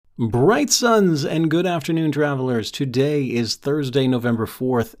Bright suns and good afternoon, travelers. Today is Thursday, November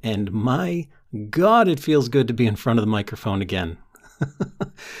 4th, and my God, it feels good to be in front of the microphone again.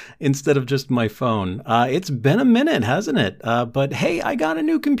 Instead of just my phone. It's been a minute, hasn't it? But hey, I got a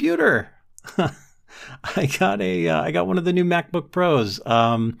new computer. I got one of the new MacBook Pros.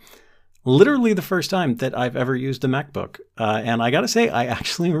 Literally the first time that I've ever used a MacBook. And I gotta say, I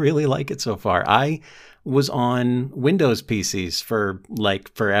actually really like it so far. I was on Windows PCs for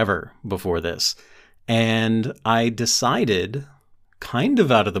like forever before this. And I decided, kind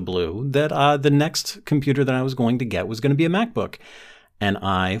of out of the blue, that the next computer that I was going to get was going to be a MacBook. And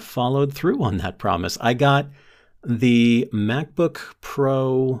I followed through on that promise. I got the MacBook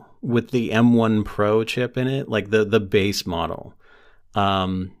Pro with the M1 Pro chip in it, like the base model.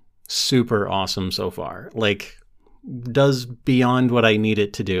 Super awesome so far. Like, does beyond what I need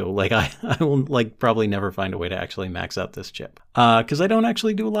it to do. Like I will like probably never find a way to actually max out this chip. Because I don't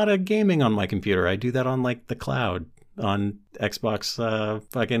actually do a lot of gaming on my computer. I do that on like the cloud, on Xbox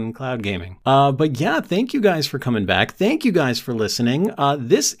fucking cloud gaming. But yeah, thank you guys for coming back. Thank you guys for listening.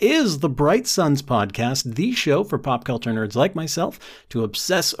 This is the Bright Suns Podcast, the show for pop culture nerds like myself to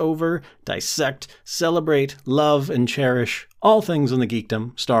obsess over, dissect, celebrate, love, and cherish all things in the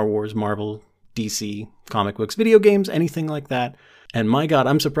geekdom, Star Wars, Marvel, DC, comic books, video games, anything like that. And my God,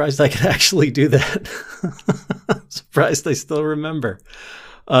 I'm surprised I could actually do that. I'm surprised I still remember.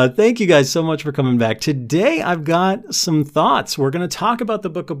 Thank you guys so much for coming back. Today, I've got some thoughts. We're going to talk about the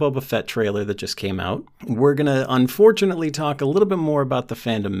Book of Boba Fett trailer that just came out. We're going to, unfortunately, talk a little bit more about the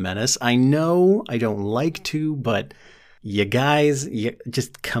Fandom Menace. I know I don't like to, but you guys, you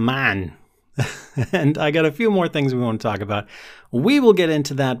just come on. And I got a few more things we want to talk about. We will get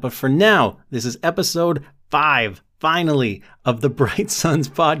into that, but for now, this is episode 5, finally, of the Bright Suns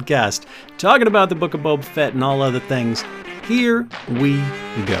Podcast, talking about the Book of Boba Fett and all other things. Here we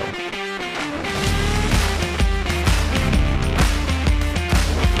go.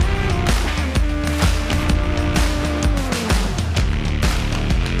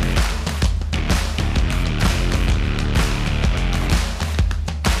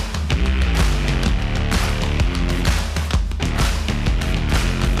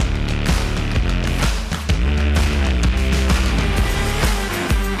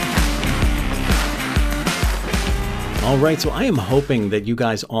 All right, so I am hoping that you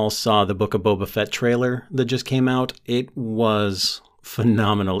guys all saw the Book of Boba Fett trailer that just came out. It was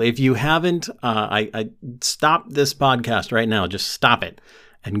phenomenal. If you haven't, I stop this podcast right now. Just stop it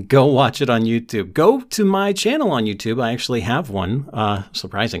and go watch it on YouTube. Go to my channel on YouTube. I actually have one,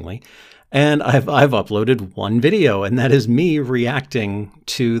 surprisingly, and I've uploaded one video, and that is me reacting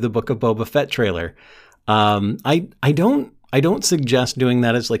to the Book of Boba Fett trailer. I don't suggest doing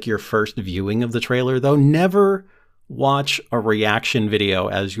that as like your first viewing of the trailer, though. Never watch a reaction video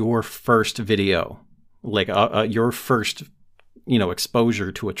as your first video, like your first,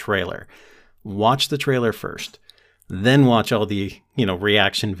 exposure to a trailer. Watch the trailer first, then watch all the,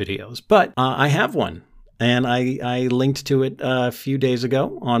 reaction videos. But I have one, and I linked to it a few days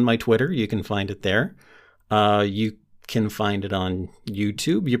ago on my Twitter. You can find it there. You can find it on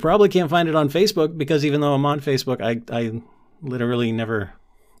YouTube. You probably can't find it on Facebook because even though I'm on Facebook, I literally never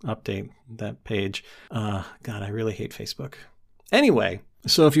update that page. God, I really hate Facebook. Anyway,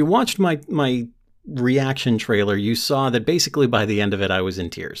 so if you watched my reaction trailer, you saw that basically by the end of it, I was in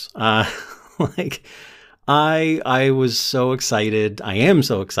tears. Like, I was so excited. I am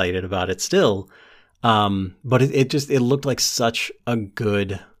so excited about it still. But it looked like such a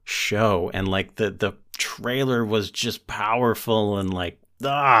good show. And like the trailer was just powerful and like,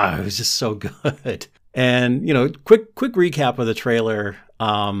 it was just so good. And, quick recap of the trailer.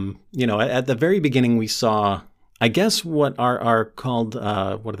 At the very beginning, we saw, I guess, what are called,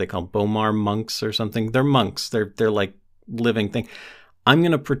 what are they called? Bomar monks or something. They're monks. They're like living thing. I'm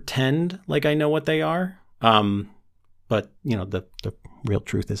going to pretend like I know what they are. But, the real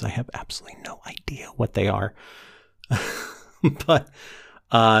truth is I have absolutely no idea what they are. But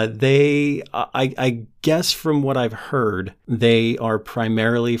I guess from what I've heard, they are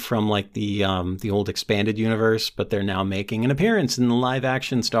primarily from like the old expanded universe, but they're now making an appearance in the live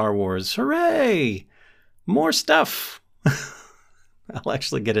action Star Wars. Hooray! More stuff. I'll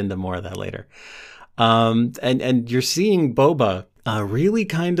actually get into more of that later. And you're seeing Boba really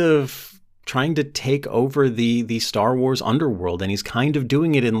kind of trying to take over the Star Wars underworld, and he's kind of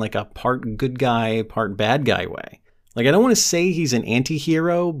doing it in like a part good guy, part bad guy way. Like, I don't want to say he's an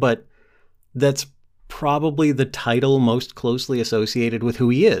anti-hero, but that's probably the title most closely associated with who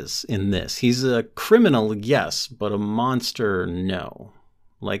he is in this. He's a criminal, yes, but a monster, no.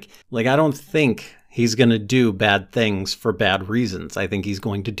 Like I don't think he's going to do bad things for bad reasons. I think he's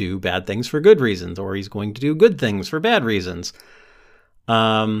going to do bad things for good reasons, or he's going to do good things for bad reasons.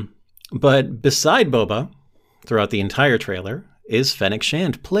 But beside Boba, throughout the entire trailer, is Fennec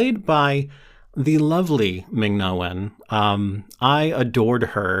Shand, played by the lovely Ming-Na Wen. I adored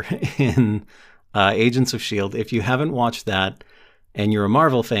her in Agents of S.H.I.E.L.D. If you haven't watched that and you're a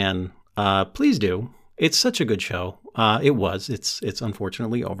Marvel fan, please do. It's such a good show. It's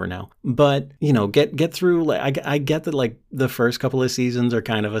unfortunately over now. But, you know, get through, like, I get that, like, the first couple of seasons are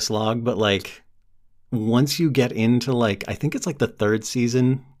kind of a slog, but, like, once you get into, like, I think it's like the third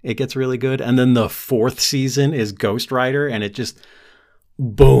season, it gets really good. And then the fourth season is Ghost Rider, and it just,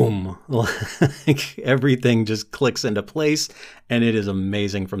 boom, like, everything just clicks into place, and it is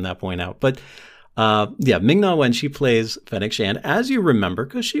amazing from that point out. But, yeah, Ming-Na Wen, she plays Fennec Shand, as you remember,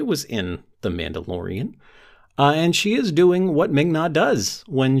 because she was in The Mandalorian. And she is doing what Ming-Na does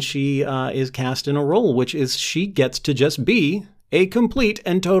when she is cast in a role, which is she gets to just be a complete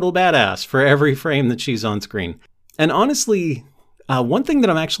and total badass for every frame that she's on screen. And honestly, one thing that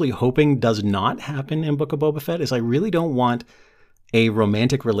I'm actually hoping does not happen in Book of Boba Fett is I really don't want a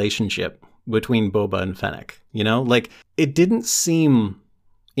romantic relationship between Boba and Fennec. You know, like, it didn't seem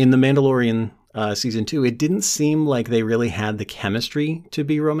in The Mandalorian season 2, it didn't seem like they really had the chemistry to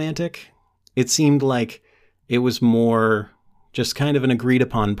be romantic. It seemed like it was more just kind of an agreed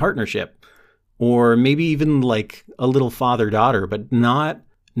upon partnership. Or maybe even like a little father-daughter, but not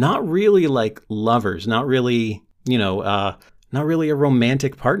really like lovers, not really, you know, not really a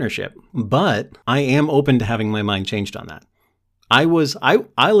romantic partnership. But I am open to having my mind changed on that.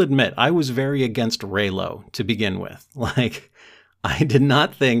 I'll admit, I was very against Reylo to begin with. Like, I did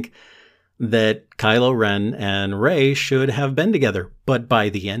not think that Kylo Ren and Rey should have been together. But by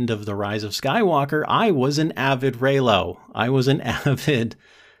the end of The Rise of Skywalker, I was an avid Reylo. I was an avid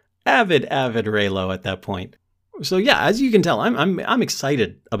Reylo at that point. So yeah, as you can tell, I'm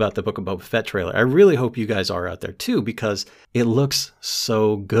excited about the Book of Boba Fett trailer. I really hope you guys are out there too, because it looks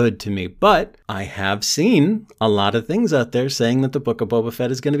so good to me. But I have seen a lot of things out there saying that the Book of Boba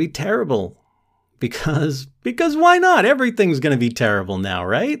Fett is going to be terrible. Because why not? Everything's going to be terrible now,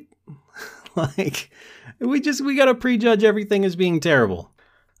 right? Like, we got to prejudge everything as being terrible.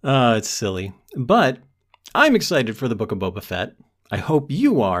 It's silly. But I'm excited for the Book of Boba Fett. I hope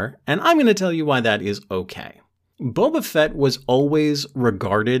you are, and I'm going to tell you why that is okay. Boba Fett was always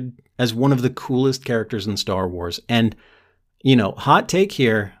regarded as one of the coolest characters in Star Wars, and, you know, hot take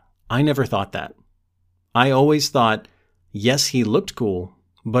here, I never thought that. I always thought, yes, he looked cool,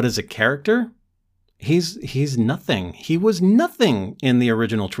 but as a character, he's nothing. He was nothing in the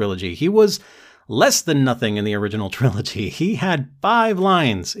original trilogy. He was less than nothing in the original trilogy. He had 5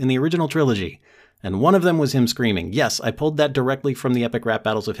 lines in the original trilogy. And one of them was him screaming. Yes, I pulled that directly from the epic rap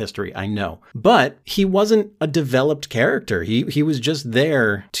battles of history, I know. But he wasn't a developed character. He was just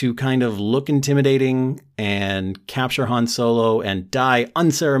there to kind of look intimidating and capture Han Solo and die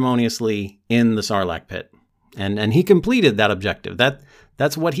unceremoniously in the Sarlacc pit. And he completed that objective.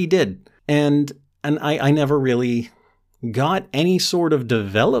 That's what he did. And I never really got any sort of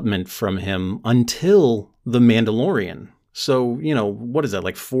development from him until The Mandalorian. So, you know, what is that,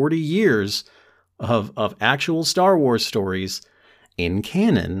 like 40 years of actual Star Wars stories in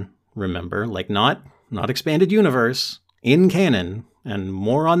canon, remember, like not expanded universe, in canon, and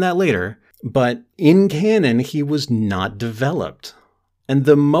more on that later, but in canon, he was not developed. And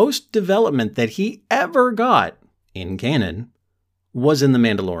the most development that he ever got in canon was in The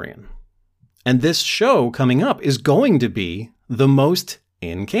Mandalorian. And this show coming up is going to be the most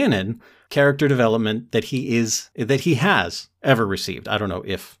in canon character development that he has ever received. I don't know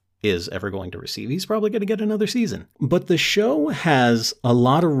if is ever going to receive. He's probably going to get another season. But the show has a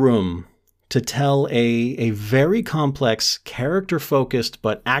lot of room to tell a very complex, character-focused,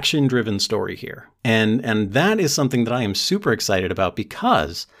 but action-driven story here. And that is something that I am super excited about,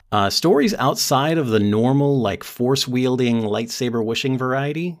 because stories outside of the normal, like, force-wielding, lightsaber-wishing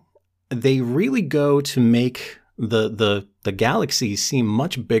variety, they really go to make the galaxy seem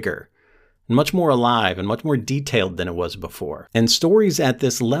much bigger, much more alive, and much more detailed than it was before. And stories at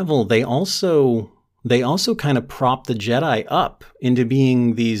this level, they also kind of prop the Jedi up into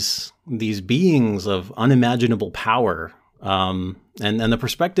being these beings of unimaginable power. And the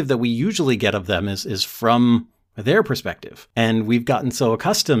perspective that we usually get of them is from their perspective. And we've gotten so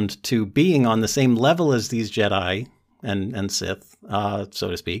accustomed to being on the same level as these Jedi and Sith, so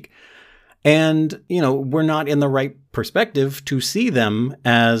to speak. And, you know, we're not in the right perspective to see them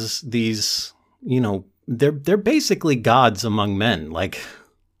as these, you know, they're basically gods among men. Like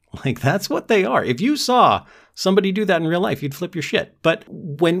that's what they are. If you saw somebody do that in real life, you'd flip your shit. But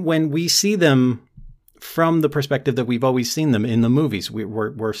when we see them from the perspective that we've always seen them in the movies.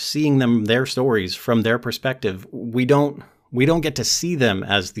 We're seeing them, their stories from their perspective. We don't get to see them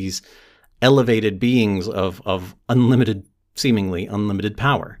as these elevated beings of seemingly unlimited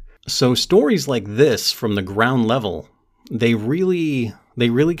power. So stories like this from the ground level, they really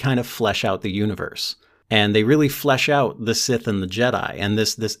kind of flesh out the universe. And they really flesh out the Sith and the Jedi. And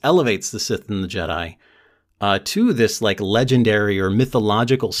this elevates the Sith and the Jedi to this like legendary or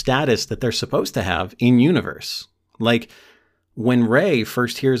mythological status that they're supposed to have in universe. Like when Rey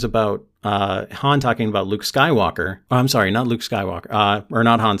first hears about Han talking about Luke Skywalker, I'm sorry, not Luke Skywalker, or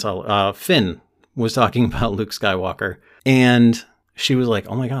not Han Solo, Finn was talking about Luke Skywalker, and she was like,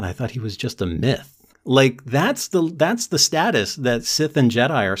 "Oh my God, I thought he was just a myth." Like that's the status that Sith and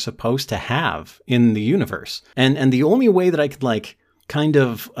Jedi are supposed to have in the universe, and the only way that I could like kind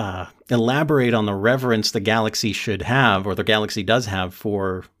of elaborate on the reverence the galaxy should have, or the galaxy does have,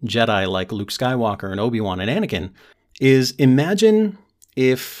 for Jedi like Luke Skywalker and Obi-Wan and Anakin is imagine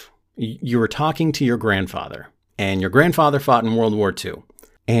if you were talking to your grandfather, and your grandfather fought in World War II.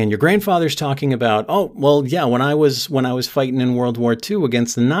 And your grandfather's talking about, oh, well, yeah, when I was fighting in World War II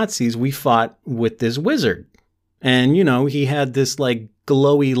against the Nazis, we fought with this wizard. And, you know, he had this like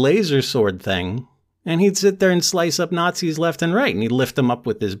glowy laser sword thing. And he'd sit there and slice up Nazis left and right. And he'd lift them up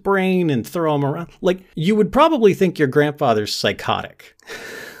with his brain and throw them around. Like, you would probably think your grandfather's psychotic,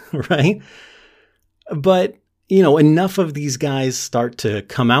 right? But, you know, enough of these guys start to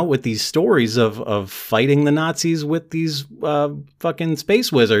come out with these stories of fighting the Nazis with these fucking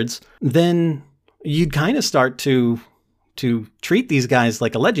space wizards, then you'd kind of start to treat these guys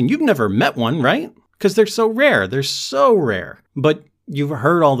like a legend. You've never met one, right? Because they're so rare. They're so rare. But you've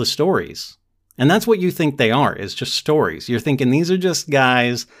heard all the stories. And that's what you think they are, is just stories. You're thinking these are just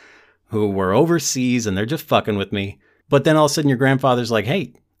guys who were overseas and they're just fucking with me. But then all of a sudden your grandfather's like,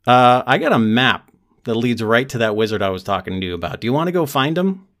 hey, I got a map that leads right to that wizard I was talking to you about. Do you want to go find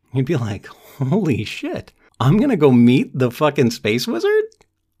him? You'd be like, holy shit, I'm going to go meet the fucking space wizard?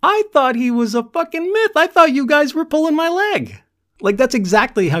 I thought he was a fucking myth. I thought you guys were pulling my leg. Like, that's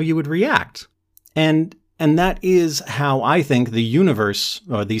exactly how you would react. And that is how I think the universe,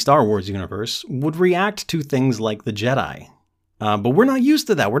 or the Star Wars universe, would react to things like the Jedi. But we're not used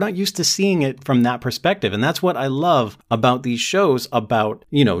to that. We're not used to seeing it from that perspective. And that's what I love about these shows about,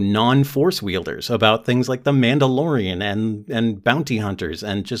 you know, non-force wielders, about things like the Mandalorian and bounty hunters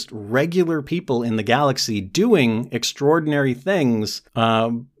and just regular people in the galaxy doing extraordinary things,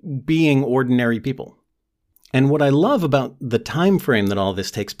 being ordinary people. And what I love about the time frame that all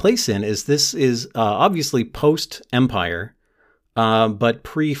this takes place in is this is obviously post-Empire, but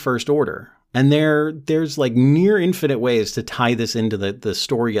pre-First Order. And there's like near infinite ways to tie this into the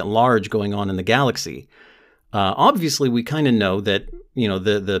story at large going on in the galaxy. Obviously, we kind of know that, you know,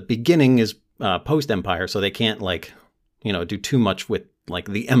 the beginning is post-Empire, so they can't like, you know, do too much with like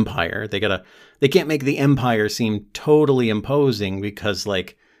the Empire. They can't make the Empire seem totally imposing because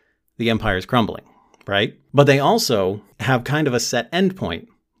like the Empire is crumbling. Right? But they also have kind of a set endpoint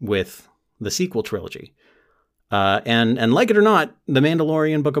with the sequel trilogy. And like it or not, The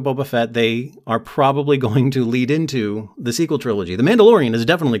Mandalorian, Book of Boba Fett, they are probably going to lead into the sequel trilogy. The Mandalorian is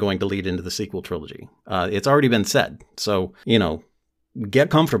definitely going to lead into the sequel trilogy. It's already been said. So, you know, get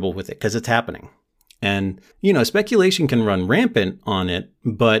comfortable with it because it's happening. And, you know, speculation can run rampant on it,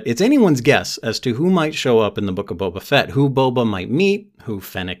 but it's anyone's guess as to who might show up in the Book of Boba Fett, who Boba might meet, who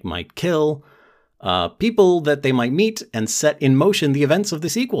Fennec might kill, people that they might meet and set in motion the events of the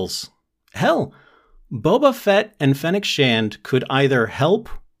sequels. Hell, Boba Fett and Fennec Shand could either help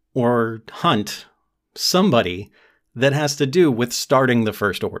or hunt somebody that has to do with starting the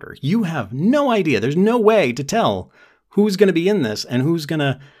First Order. You have no idea. There's no way to tell who's going to be in this and who's going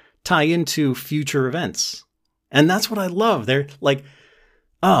to tie into future events. And that's what I love. They're like,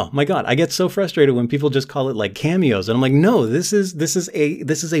 oh my God, I get so frustrated when people just call it like cameos. And I'm like, no, this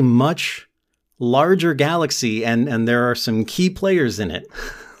is a much larger galaxy, and there are some key players in it.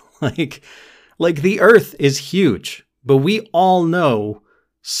 like the Earth is huge, but we all know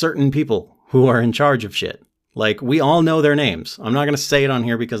certain people who are in charge of shit. Like, we all know their names. I'm not going to say it on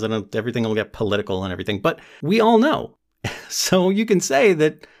here because everything will get political and everything, but we all know. So you can say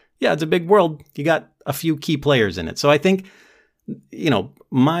that, yeah, it's a big world. You got a few key players in it. So I think, you know,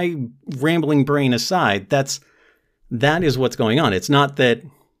 my rambling brain aside, that is what's going on. It's not that,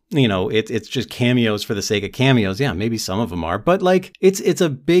 you know, it's just cameos for the sake of cameos. Yeah, maybe some of them are, but like it's a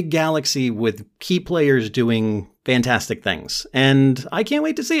big galaxy with key players doing fantastic things, and I can't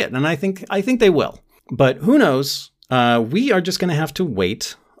wait to see it. And I think they will. But who knows? We are just going to have to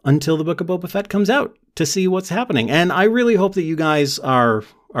wait until the Book of Boba Fett comes out to see what's happening. And I really hope that you guys are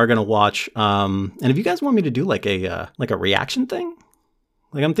are gonna watch. And if you guys want me to do like a reaction thing,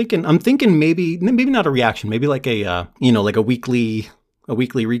 like I'm thinking maybe not a reaction, maybe like a like a weekly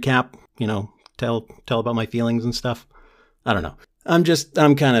recap. Tell about my feelings and stuff. I don't know. I'm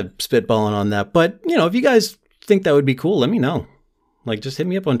kind of spitballing on that, but if you guys think that would be cool, let me know. Like, just hit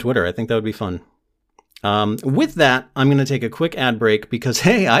me up on Twitter. I think that would be fun. With that, I'm going to take a quick ad break because,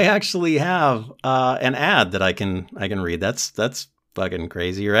 hey, I actually have an ad that I can read. That's fucking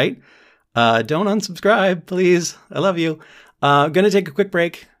crazy, right? Don't unsubscribe, please. I love you. I'm going to take a quick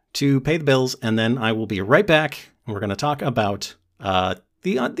break to pay the bills, and then I will be right back. And we're going to talk about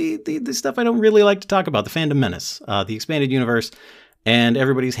the stuff I don't really like to talk about, the fandom menace, the expanded universe, and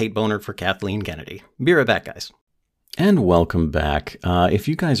everybody's hate boner for Kathleen Kennedy. Be right back, guys. And welcome back. If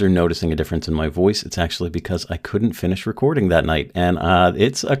you guys are noticing a difference in my voice, it's actually because I couldn't finish recording that night. And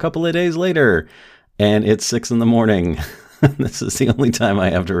it's a couple of days later, and it's 6 in. This is the only time I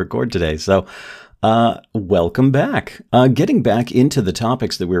have to record today. So welcome back. Getting back into the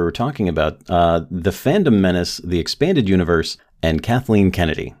topics that we were talking about, the fandom menace, the expanded universe, and Kathleen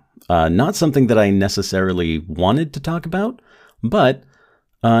Kennedy. Not something that I necessarily wanted to talk about, but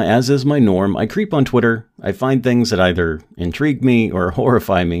as is my norm, I creep on Twitter. I find things that either intrigue me or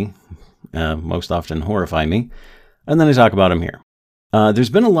horrify me, most often horrify me, and then I talk about them here.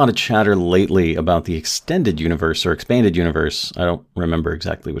 There's been a lot of chatter lately about the extended universe or expanded universe. I don't remember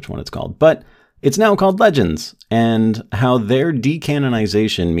exactly which one it's called, but it's now called Legends, and how their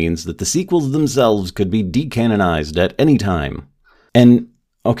decanonization means that the sequels themselves could be decanonized at any time. And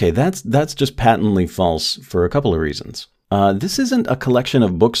okay, that's just patently false for a couple of reasons. This isn't a collection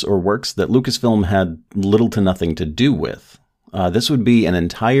of books or works that Lucasfilm had little to nothing to do with. This would be an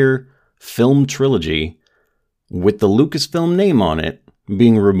entire film trilogy with the Lucasfilm name on it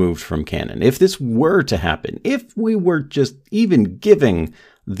being removed from canon. If this were to happen, if we were just even giving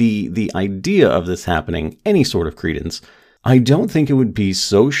the idea of this happening any sort of credence, I don't think it would be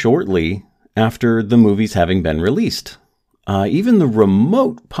so shortly after the movies having been released. Even the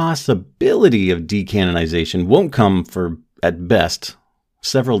remote possibility of decanonization won't come for, at best,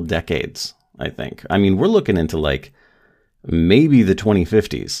 several decades, I think. I mean, we're looking into like maybe the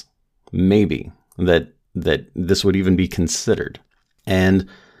 2050s, maybe, that this would even be considered. And,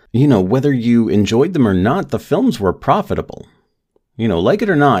 whether you enjoyed them or not, the films were profitable. Like it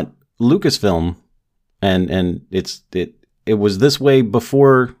or not, Lucasfilm, and it was this way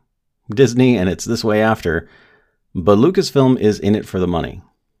before Disney, and it's this way after. But Lucasfilm is in it for the money.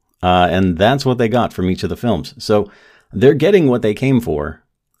 And that's what they got from each of the films. So they're getting what they came for,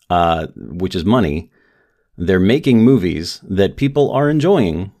 which is money. They're making movies that people are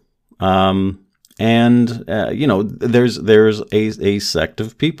enjoying. There's a sect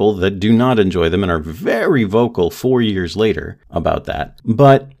of people that do not enjoy them and are very vocal 4 years later about that.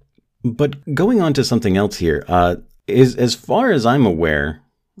 But going on to something else here, is as far as I'm aware,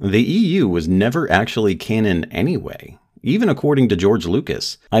 the EU was never actually canon anyway, even according to George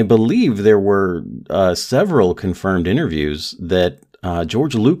Lucas. I believe there were several confirmed interviews that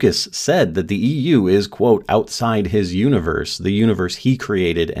George Lucas said that the EU is, quote, outside his universe, the universe he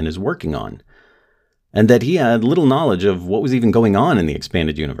created and is working on, and that he had little knowledge of what was even going on in the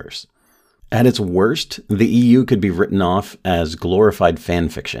expanded universe. At its worst, the EU could be written off as glorified fan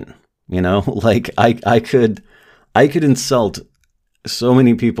fiction. Like I could insult so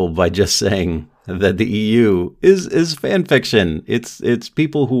many people by just saying that the EU is fan fiction. It's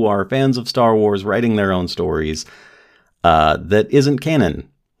people who are fans of Star Wars writing their own stories that isn't canon,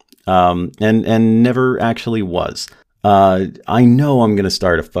 and never actually was. I know I'm gonna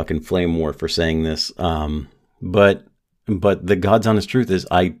start a fucking flame war for saying this, but the God's honest truth is,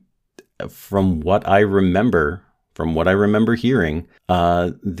 from what I remember hearing,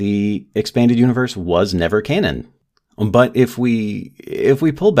 the expanded universe was never canon. But if we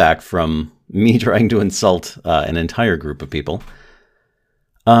pull back from me trying to insult an entire group of people,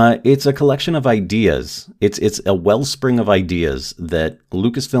 it's a collection of ideas. It's a wellspring of ideas that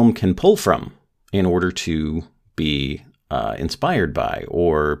Lucasfilm can pull from in order to be inspired by,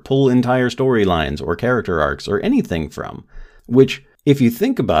 or pull entire storylines or character arcs or anything from. Which, if you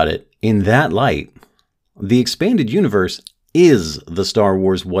think about it in that light, the expanded universe is the Star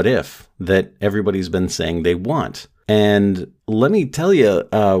Wars what if that everybody's been saying they want. And let me tell you,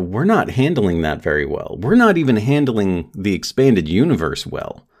 we're not handling that very well. We're not even handling the expanded universe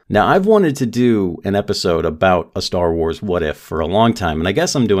well. Now, I've wanted to do an episode about a Star Wars what if for a long time, and I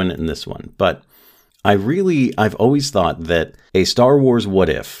guess I'm doing it in this one. But I've always thought that a Star Wars what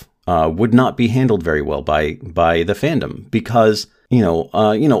if would not be handled very well by the fandom, because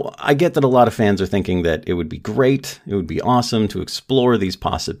I get that a lot of fans are thinking that it would be great, it would be awesome to explore these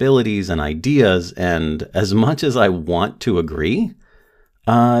possibilities and ideas, and as much as I want to agree,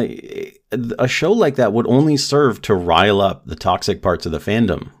 a show like that would only serve to rile up the toxic parts of the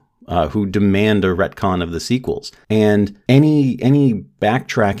fandom, who demand a retcon of the sequels. And any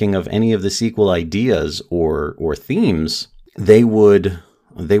backtracking of any of the sequel ideas or themes, they would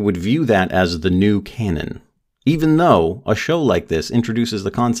view that as the new canon. Even though a show like this introduces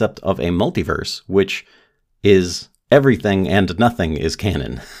the concept of a multiverse, which is everything and nothing is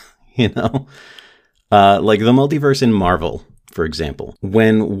canon, like the multiverse in Marvel, for example.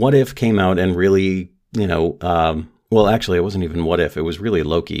 When What If came out and really, well, actually, it wasn't even What If, it was really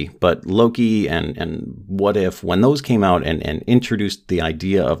Loki. But Loki and What If, when those came out and introduced the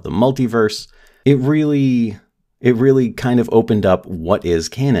idea of the multiverse, it really kind of opened up what is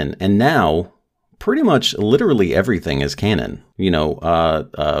canon. And now, pretty much literally everything is canon.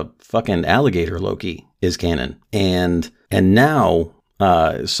 Fucking alligator Loki is canon. And now,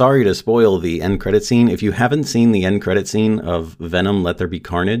 sorry to spoil the end credit scene. If you haven't seen the end credit scene of Venom Let There Be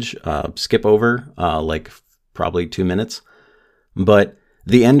Carnage, skip over probably 2 minutes. But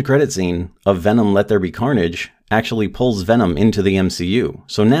the end credit scene of Venom Let There Be Carnage actually pulls Venom into the MCU.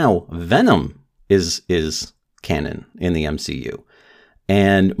 So now Venom is canon in the MCU.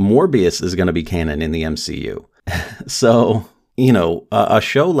 And Morbius is going to be canon in the MCU. So, a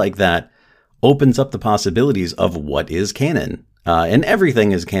show like that opens up the possibilities of what is canon. And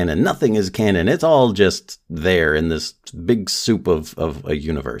everything is canon. Nothing is canon. It's all just there in this big soup of a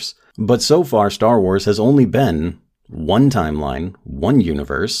universe. But so far, Star Wars has only been one timeline, one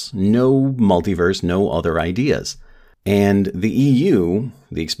universe, no multiverse, no other ideas. And the EU,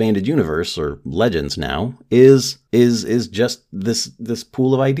 the expanded universe, or Legends now, is just this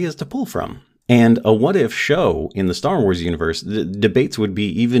pool of ideas to pull from. And a what if show in the Star Wars universe, the debates would be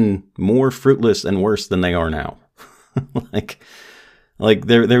even more fruitless and worse than they are now. Like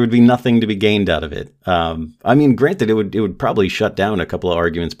there would be nothing to be gained out of it. Granted, it would probably shut down a couple of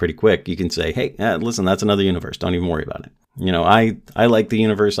arguments pretty quick. You can say, hey, listen, that's another universe. Don't even worry about it. I like the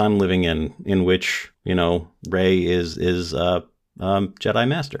universe I'm living in which, Rey is Jedi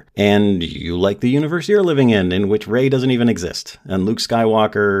Master. And you like the universe you're living in which Rey doesn't even exist. And Luke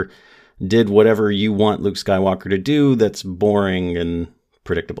Skywalker did whatever you want Luke Skywalker to do that's boring and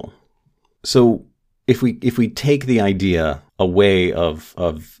predictable. So if we take the idea away of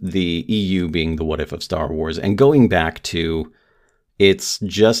the EU being the what if of Star Wars and going back to it's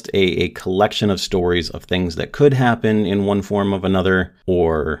just a collection of stories of things that could happen in one form of another,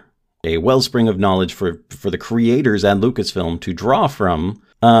 or a wellspring of knowledge for the creators at Lucasfilm to draw from,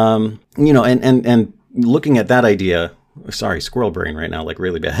 and looking at that idea, sorry, squirrel brain right now, like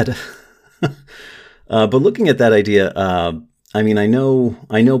really bad. But looking at that idea, I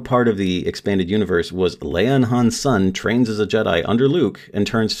know part of the expanded universe was Leia and Han's son trains as a Jedi under Luke and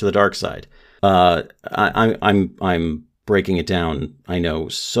turns to the dark side. I'm breaking it down. I know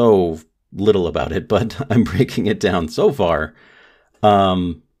so little about it, but I'm breaking it down so far.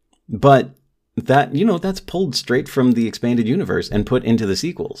 But that, that's pulled straight from the expanded universe and put into the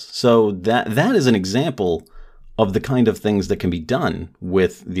sequels. So that is an example of the kind of things that can be done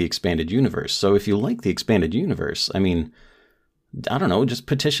with the expanded universe. So if you like the expanded universe, I don't know, just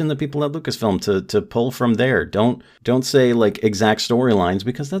petition the people at Lucasfilm to pull from there. Don't say like exact storylines,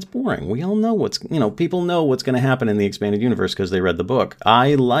 because that's boring. We all know people know what's going to happen in the expanded universe because they read the book.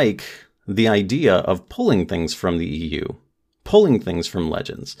 I like the idea of pulling things from the EU, pulling things from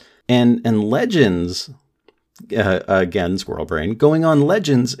Legends. And Legends, again, squirrel brain, going on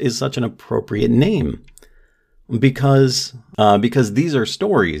Legends is such an appropriate name because these are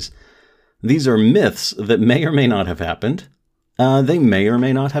stories. These are myths that may or may not have happened. They may or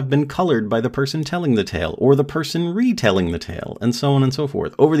may not have been colored by the person telling the tale or the person retelling the tale, and so on and so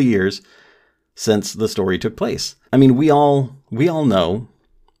forth over the years since the story took place. We all know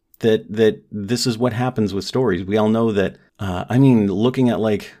that this is what happens with stories. We all know that, looking at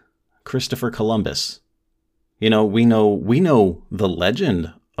like Christopher Columbus, we know the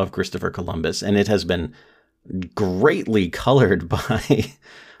legend of Christopher Columbus, and it has been greatly colored by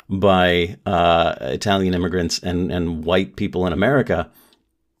Italian immigrants and white people in America.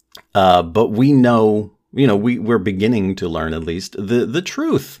 But we know, we're beginning to learn at least the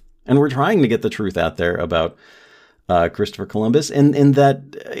truth. And we're trying to get the truth out there about Christopher Columbus, and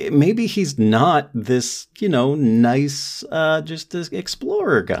that maybe he's not this, nice, just this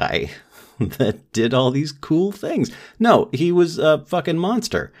explorer guy that did all these cool things. No, he was a fucking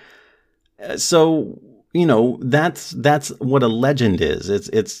monster. So that's what a legend is.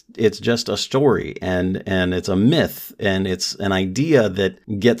 It's just a story, and it's a myth, and it's an idea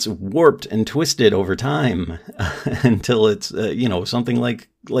that gets warped and twisted over time until it's something like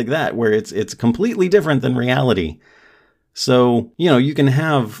that, where it's completely different than reality. So you can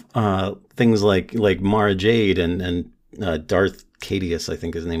have things like Mara Jade and Darth Caedius, I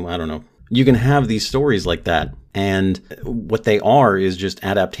think his name. I don't know. You can have these stories like that, and what they are is just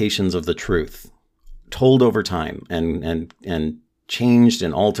adaptations of the truth, told over time and changed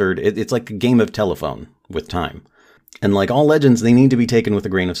and altered. It's like a game of telephone with time. And like all legends, they need to be taken with a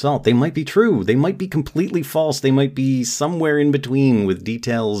grain of salt. They might be true. They might be completely false. They might be somewhere in between with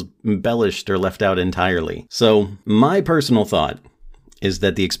details embellished or left out entirely. So my personal thought is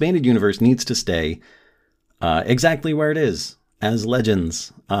that the expanded universe needs to stay exactly where it is, as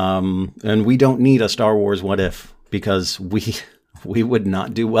legends. And we don't need a Star Wars What If, because we would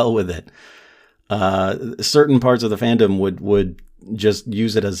not do well with it. Certain parts of the fandom would just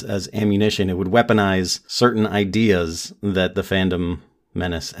use it as ammunition. It would weaponize certain ideas that the fandom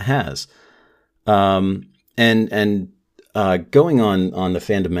menace has. And going on the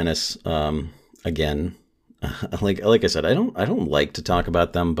fandom menace again, like I said, I don't like to talk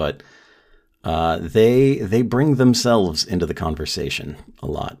about them, but they bring themselves into the conversation a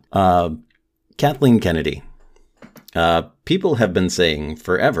lot. Kathleen Kennedy. People have been saying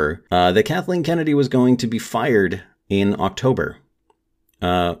forever that Kathleen Kennedy was going to be fired in October.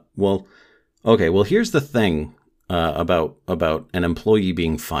 Well, here's the thing about an employee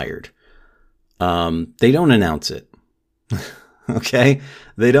being fired. They don't announce it. Okay?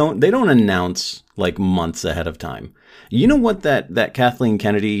 They don't announce like months ahead of time. You know what that Kathleen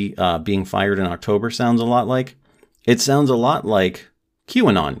Kennedy being fired in October sounds a lot like? It sounds a lot like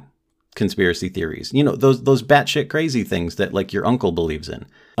QAnon conspiracy theories. Those batshit crazy things that like your uncle believes in.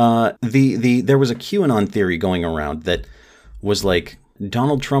 There was a QAnon theory going around that was like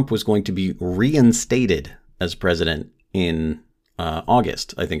Donald Trump was going to be reinstated as president in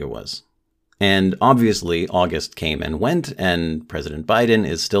August, I think it was. And obviously August came and went, and President Biden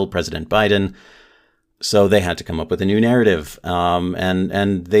is still President Biden. So they had to come up with a new narrative.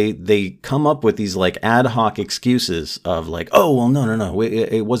 And they come up with these like ad hoc excuses of like, oh, well, no.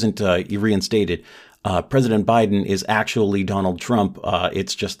 It wasn't reinstated. President Biden is actually Donald Trump.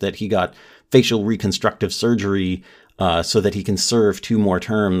 It's just that he got facial reconstructive surgery so that he can serve 2 more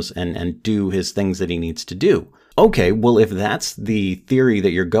terms and do his things that he needs to do. Okay, well, if that's the theory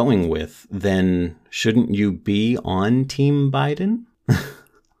that you're going with, then shouldn't you be on Team Biden?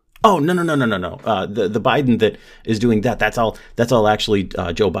 Oh, no. The Biden that is doing that's all actually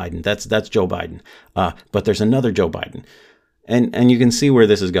Joe Biden. That's Joe Biden. But there's another Joe Biden. And you can see where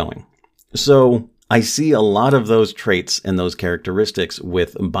this is going. So I see a lot of those traits and those characteristics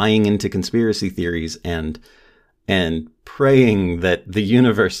with buying into conspiracy theories and praying that the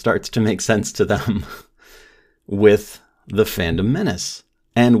universe starts to make sense to them with the fandom menace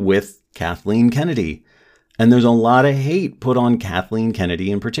and with Kathleen Kennedy. And there's a lot of hate put on Kathleen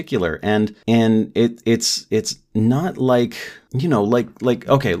Kennedy in particular. And it's not like,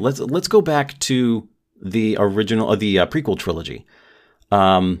 okay, let's go back to the original, the prequel trilogy.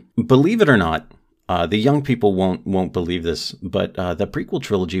 Believe it or not, the young people won't believe this, but the prequel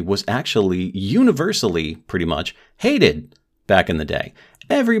trilogy was actually universally pretty much hated back in the day.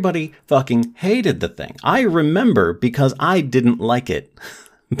 Everybody fucking hated the thing. I remember because I didn't like it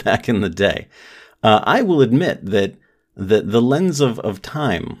back in the day. I will admit that the lens of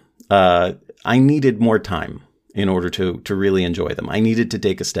time, I needed more time in order to really enjoy them. I needed to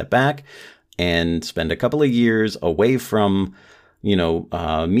take a step back and spend a couple of years away from,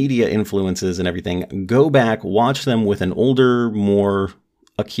 media influences and everything. Go back, watch them with an older, more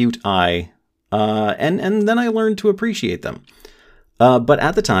acute eye, and then I learned to appreciate them. But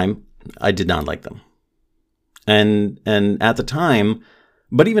at the time, I did not like them. And at the time,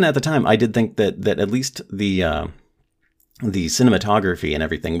 but even at the time, I did think that at least the cinematography and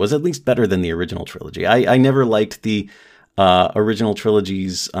everything was at least better than the original trilogy. I never liked the original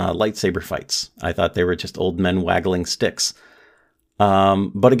trilogy's lightsaber fights. I thought they were just old men waggling sticks.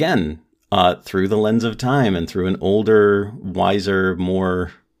 But again, through the lens of time and through an older, wiser,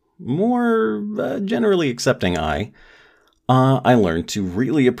 more generally accepting eye, I learned to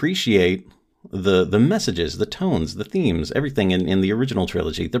really appreciate the messages, the tones, the themes, everything in the original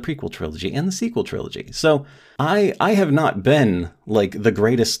trilogy, the prequel trilogy, and the sequel trilogy. So I have not been like the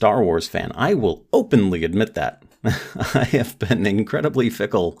greatest Star Wars fan. I will openly admit that. I have been incredibly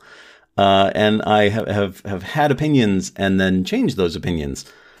fickle, and I have had opinions and then changed those opinions.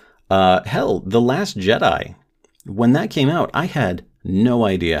 Hell, The Last Jedi, when that came out, I had no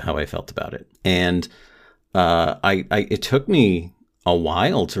idea how I felt about it. And it took me a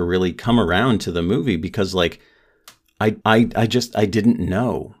while to really come around to the movie because like I didn't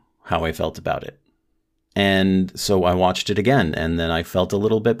know how I felt about it. And so I watched it again, and then I felt a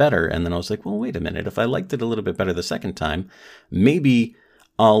little bit better. And then I was like, well, wait a minute. If I liked it a little bit better the second time, maybe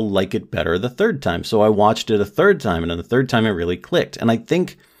I'll like it better the third time. So I watched it a third time, and then the third time it really clicked. And I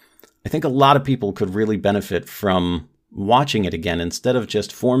think a lot of people could really benefit from watching it again instead of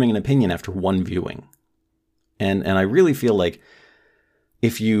just forming an opinion after one viewing. And I really feel like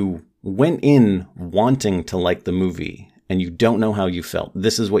if you went in wanting to like the movie and you don't know how you felt,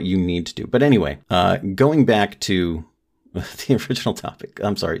 this is what you need to do. But anyway, going back to the original topic,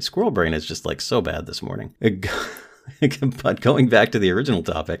 I'm sorry, squirrel brain is just like so bad this morning. But going back to the original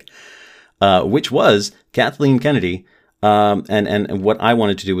topic, which was Kathleen Kennedy, and what I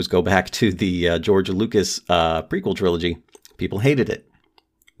wanted to do was go back to the George Lucas prequel trilogy. People hated it.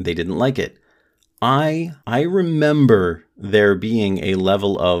 They didn't like it. I remember there being a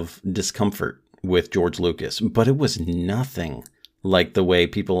level of discomfort with George Lucas, but it was nothing like the way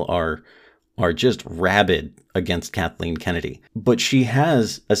people are just rabid against Kathleen Kennedy. But she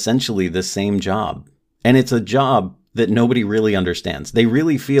has essentially the same job, and it's a job that nobody really understands. They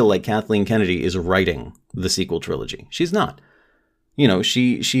really feel like Kathleen Kennedy is writing the sequel trilogy. She's not. You know,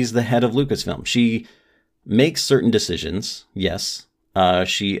 she's the head of Lucasfilm. She makes certain decisions, yes.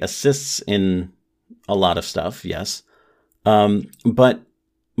 She assists in a lot of stuff, yes.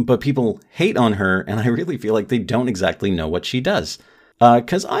 But people hate on her, and I really feel like they don't exactly know what she does.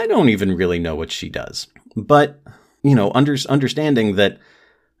 Because I don't even really know what she does. But, you know, understanding that,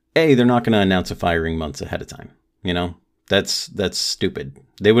 A, they're not going to announce a firing months ahead of time. You know, that's stupid.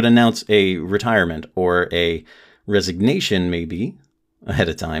 They would announce a retirement or a resignation maybe ahead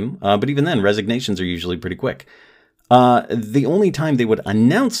of time. But even then, resignations are usually pretty quick. The only time they would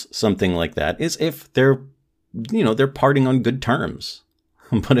announce something like that is if they're parting on good terms.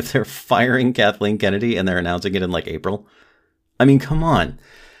 But if they're firing Kathleen Kennedy and they're announcing it in like April, I mean, come on.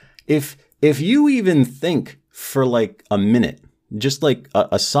 If you even think for like a minute, just like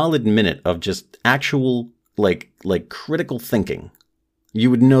a solid minute of just actual like critical thinking, you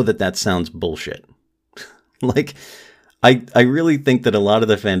would know that sounds bullshit. Like, I really think that a lot of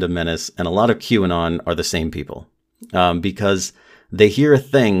the Fandom Menace and a lot of QAnon are the same people. Because they hear a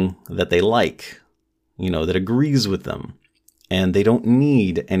thing that they like, you know, that agrees with them, and they don't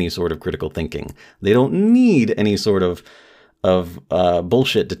need any sort of critical thinking. They don't need any sort of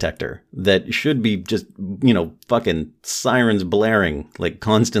bullshit detector that should be just, you know, fucking sirens blaring like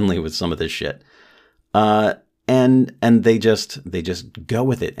constantly with some of this shit. And they just go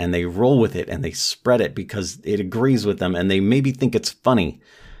with it, and they roll with it, and they spread it because it agrees with them, and they maybe think it's funny.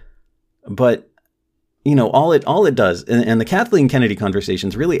 But you know, all it does, and the Kathleen Kennedy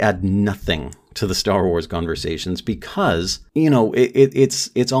conversations really add nothing to the Star Wars conversations because, you know,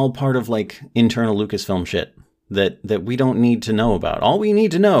 it's all part of like internal Lucasfilm shit that we don't need to know about. All we need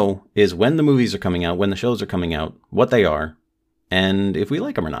to know is when the movies are coming out, when the shows are coming out, what they are, and if we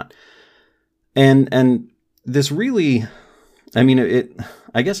like them or not. And this really, I mean,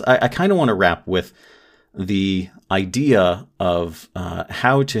 I guess I kind of want to wrap with the idea of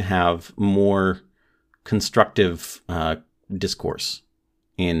how to have more constructive discourse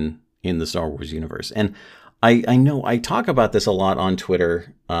in the Star Wars universe. And I know I talk about this a lot on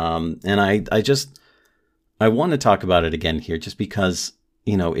Twitter, and I want to talk about it again here just because,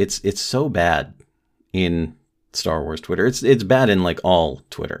 you know, it's so bad in Star Wars Twitter. It's bad in like all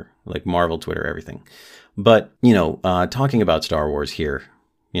Twitter, like Marvel Twitter, everything. But, you know, talking about Star Wars here,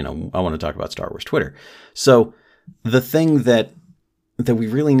 you know, I want to talk about Star Wars Twitter. So the thing that we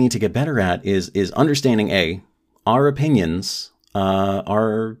really need to get better at is understanding our opinions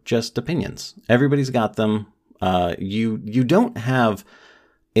are just opinions. Everybody's got them. You don't have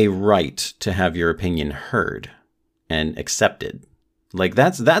a right to have your opinion heard and accepted. Like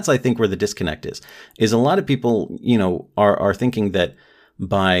that's I think where the disconnect is a lot of people, you know, are thinking that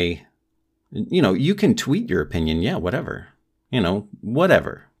by, you know, you can tweet your opinion. Yeah, whatever, you know,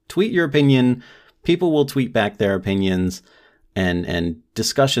 whatever. Tweet your opinion. People will tweet back their opinions. And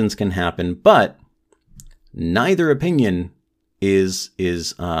discussions can happen, but neither opinion is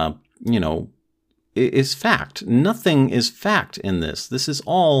fact. Nothing is fact in this. This is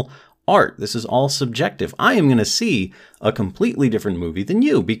all art. This is all subjective. I am going to see a completely different movie than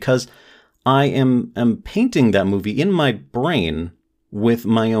you because I am painting that movie in my brain with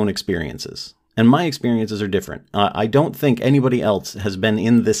my own experiences. And my experiences are different. I don't think anybody else has been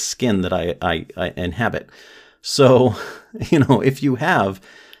in this skin that I inhabit. So, you know, if you have,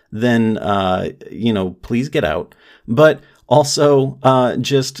 then, you know, please get out. But also,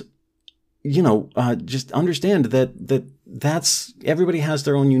 just, just understand that's everybody has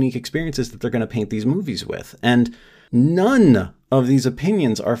their own unique experiences that they're going to paint these movies with. And none of these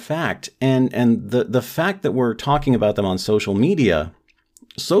opinions are fact. And the fact that we're talking about them on social media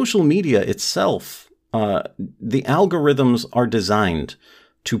itself, the algorithms are designed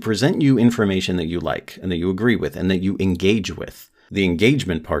to present you information that you like and that you agree with and that you engage with. The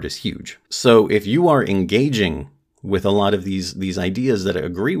engagement part is huge. So if you are engaging with a lot of these ideas that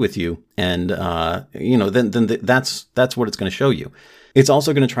agree with you, and then that's what it's going to show you. It's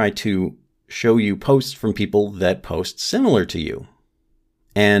also going to try to show you posts from people that post similar to you,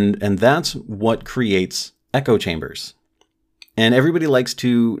 and that's what creates echo chambers. And everybody likes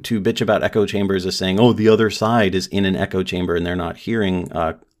to bitch about echo chambers as saying, oh, the other side is in an echo chamber and they're not hearing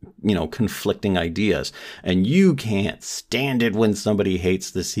conflicting ideas, and you can't stand it when somebody hates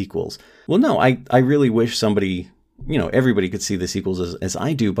the sequels. Well, no, I really wish somebody, everybody could see the sequels as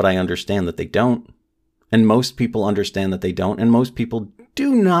I do, but I understand that they don't. And most people understand that they don't. And most people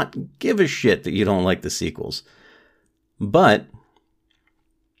do not give a shit that you don't like the sequels. But,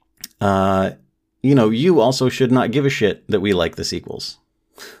 you also should not give a shit that we like the sequels.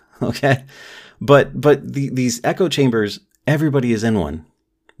 Okay? But these echo chambers, everybody is in one.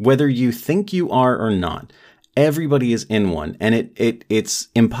 Whether you think you are or not, everybody is in one. And it's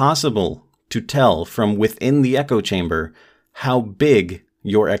impossible to tell from within the echo chamber how big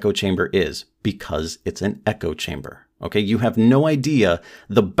your echo chamber is, because it's an echo chamber. Okay, you have no idea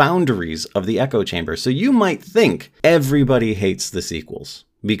the boundaries of the echo chamber. So you might think everybody hates the sequels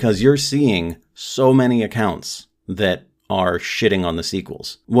because you're seeing so many accounts that are shitting on the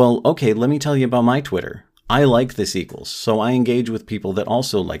sequels. Well, okay, let me tell you about my Twitter. I like the sequels, so I engage with people that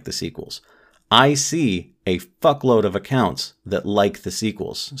also like the sequels. I see a fuckload of accounts that like the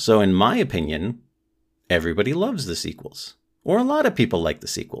sequels. So in my opinion, everybody loves the sequels. Or a lot of people like the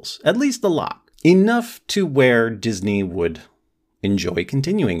sequels. At least a lot. Enough to where Disney would enjoy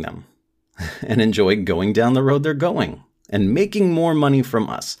continuing them. And enjoy going down the road they're going. And making more money from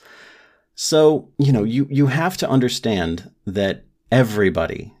us. So, you have to understand that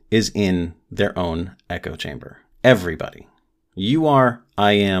everybody is in their own echo chamber. Everybody. You are,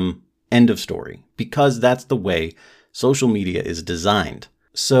 I am, end of story. Because that's the way social media is designed.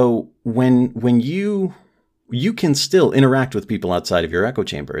 So when you can still interact with people outside of your echo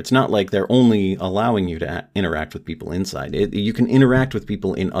chamber. It's not like they're only allowing you to interact with people inside. You can interact with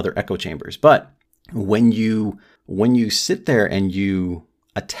people in other echo chambers. But when you sit there and you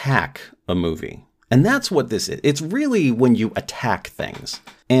attack a movie, and that's what this is. It's really when you attack things.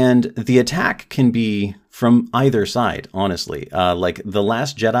 And the attack can be from either side, honestly. Like the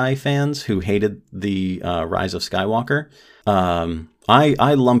Last Jedi fans who hated the Rise of Skywalker,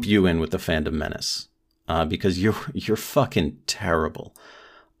 I lump you in with the fandom menace. Because you're fucking terrible.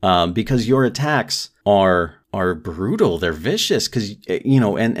 Because your attacks are brutal. They're vicious. Because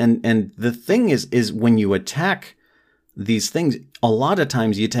and the thing is when you attack these things, a lot of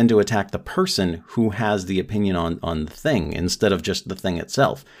times you tend to attack the person who has the opinion on the thing instead of just the thing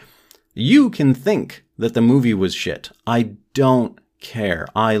itself. You can think that the movie was shit. I don't care.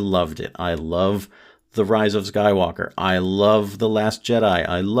 I loved it. I love The Rise of Skywalker. I love The Last Jedi.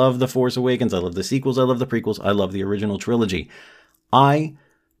 I love The Force Awakens. I love the sequels. I love the prequels. I love the original trilogy. I,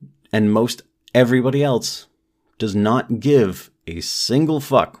 and most everybody else, does not give a single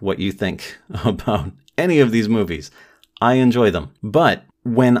fuck what you think about any of these movies. I enjoy them. But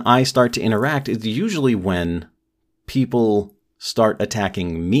when I start to interact, it's usually when people start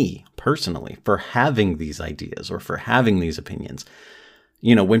attacking me personally for having these ideas or for having these opinions.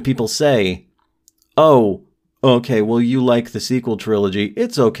 When people say, oh, okay, well, you like the sequel trilogy.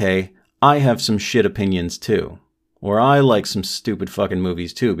 It's okay. I have some shit opinions too. Or I like some stupid fucking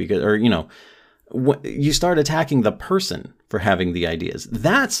movies too. You start attacking the person for having the ideas.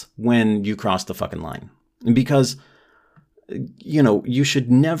 That's when you cross the fucking line. Because, you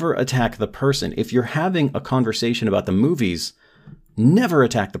should never attack the person. If you're having a conversation about the movies, never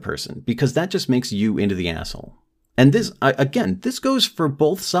attack the person. Because that just makes you into the asshole. And this, again, this goes for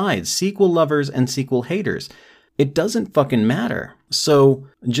both sides, sequel lovers and sequel haters. It doesn't fucking matter. So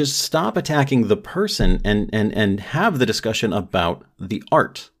just stop attacking the person and have the discussion about the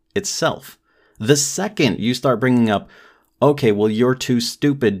art itself. The second you start bringing up, okay, well, you're too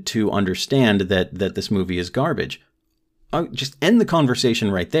stupid to understand that this movie is garbage, just end the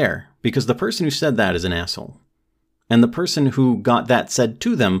conversation right there, because the person who said that is an asshole. And the person who got that said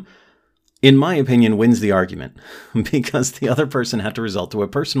to them, in my opinion, wins the argument, because the other person had to resort to a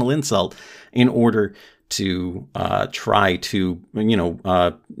personal insult in order to try to,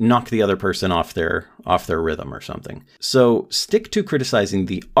 knock the other person off their rhythm or something. So stick to criticizing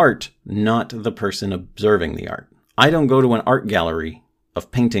the art, not the person observing the art. I don't go to an art gallery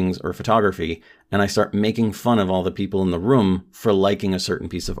of paintings or photography and I start making fun of all the people in the room for liking a certain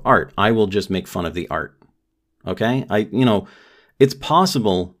piece of art. I will just make fun of the art. Okay? It's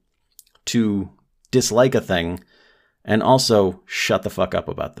possible to dislike a thing and also shut the fuck up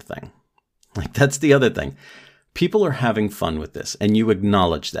about the thing. Like, that's the other thing. People are having fun with this, and you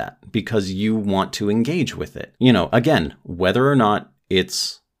acknowledge that because you want to engage with it. Again, whether or not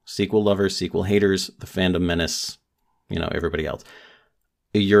it's sequel lovers, sequel haters, the fandom menace, everybody else,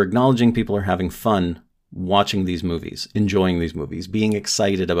 you're acknowledging people are having fun watching these movies, enjoying these movies, being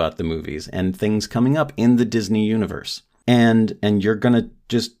excited about the movies and things coming up in the Disney universe. And you're going to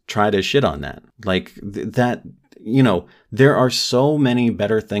just try to shit on that. Like that, there are so many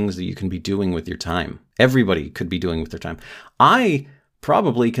better things that you can be doing with your time. Everybody could be doing with their time. I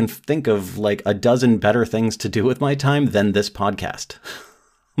probably can think of like a dozen better things to do with my time than this podcast.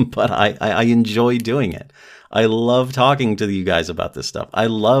 But I enjoy doing it. I love talking to you guys about this stuff. I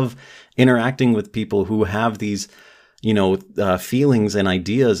love interacting with people who have these, feelings and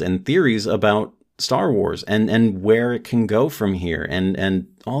ideas and theories about Star Wars and where it can go from here and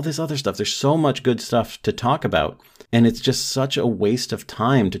all this other stuff. There's so much good stuff to talk about. And it's just such a waste of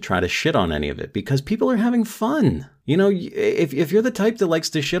time to try to shit on any of it because people are having fun. If you're the type that likes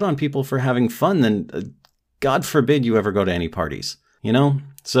to shit on people for having fun, then God forbid you ever go to any parties,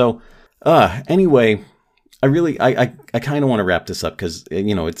 So anyway, I kind of want to wrap this up because,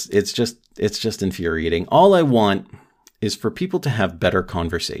 it's just infuriating. All I want is for people to have better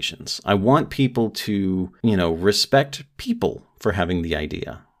conversations. I want people to, respect people for having the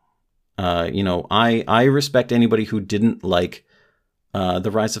idea. I respect anybody who didn't like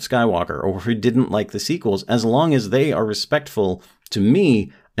The Rise of Skywalker or who didn't like the sequels as long as they are respectful to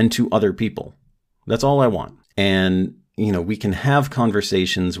me and to other people. That's all I want. And, we can have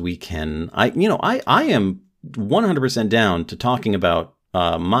conversations. I am 100% down to talking about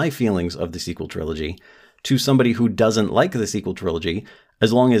my feelings of the sequel trilogy to somebody who doesn't like the sequel trilogy,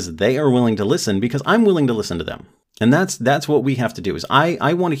 as long as they are willing to listen, because I'm willing to listen to them. And that's what we have to do. Is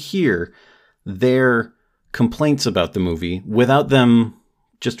I want to hear their complaints about the movie without them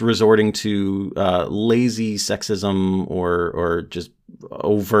just resorting to lazy sexism or just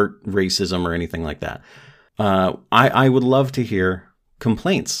overt racism or anything like that. I would love to hear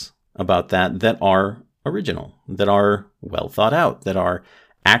complaints about that are original, that are well thought out, that are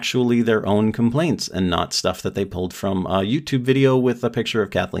actually their own complaints and not stuff that they pulled from a YouTube video with a picture of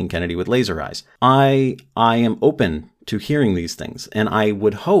Kathleen Kennedy with laser eyes. I am open to hearing these things, and I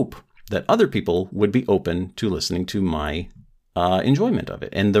would hope that other people would be open to listening to my enjoyment of it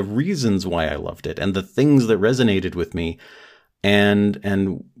and the reasons why I loved it and the things that resonated with me and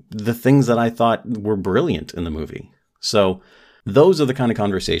the things that I thought were brilliant in the movie. So those are the kind of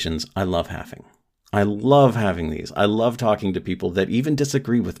conversations I love having. I love having these. I love talking to people that even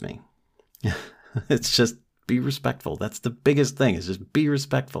disagree with me. It's just be respectful. That's the biggest thing, is just be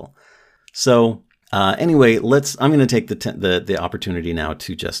respectful. So anyway, I'm going to take the opportunity now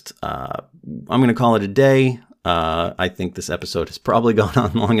to just, I'm going to call it a day. I think this episode has probably gone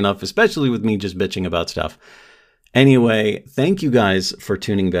on long enough, especially with me just bitching about stuff. Anyway, thank you guys for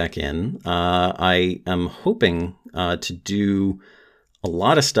tuning back in. I am hoping to do a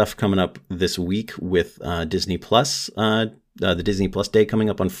lot of stuff coming up this week with Disney Plus, the Disney Plus Day coming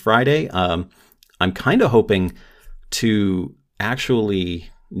up on Friday. I'm kind of hoping to actually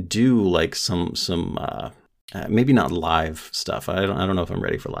do like some maybe not live stuff. I don't know if I'm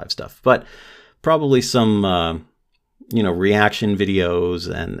ready for live stuff, but probably some reaction videos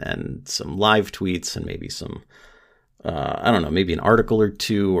and some live tweets and maybe some I don't know, maybe an article or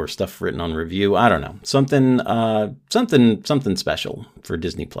two or stuff written on review. I don't know. Something special for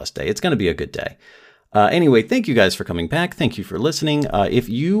Disney Plus Day. It's going to be a good day. Anyway, thank you guys for coming back. Thank you for listening. If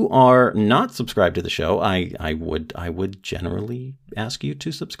you are not subscribed to the show, I would generally ask you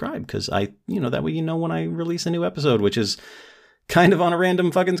to subscribe because that way when I release a new episode, which is kind of on a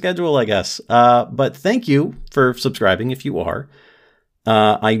random fucking schedule, I guess. But thank you for subscribing if you are.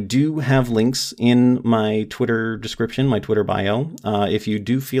 I do have links in my Twitter description, my Twitter bio. If you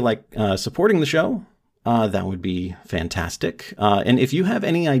do feel like supporting the show, that would be fantastic. And if you have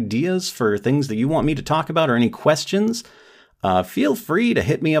any ideas for things that you want me to talk about or any questions, feel free to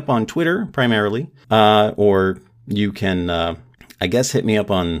hit me up on Twitter primarily. Or you can, hit me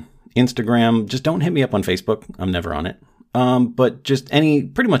up on Instagram. Just don't hit me up on Facebook. I'm never on it. But just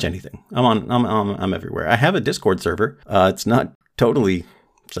pretty much anything. I'm everywhere. I have a Discord server. It's not totally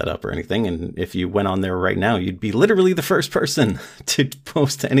set up or anything. And if you went on there right now, you'd be literally the first person to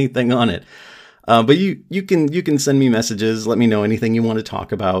post anything on it. But you can send me messages. Let me know anything you want to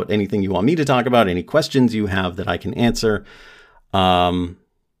talk about, anything you want me to talk about, any questions you have that I can answer.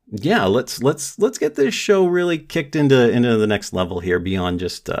 Yeah, let's get this show really kicked into the next level here beyond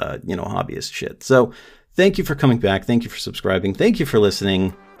just hobbyist shit. So thank you for coming back. Thank you for subscribing. Thank you for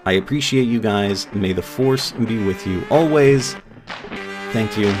listening. I appreciate you guys. May the force be with you always.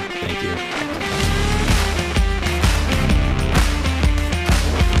 Thank you. Thank you. Thank you.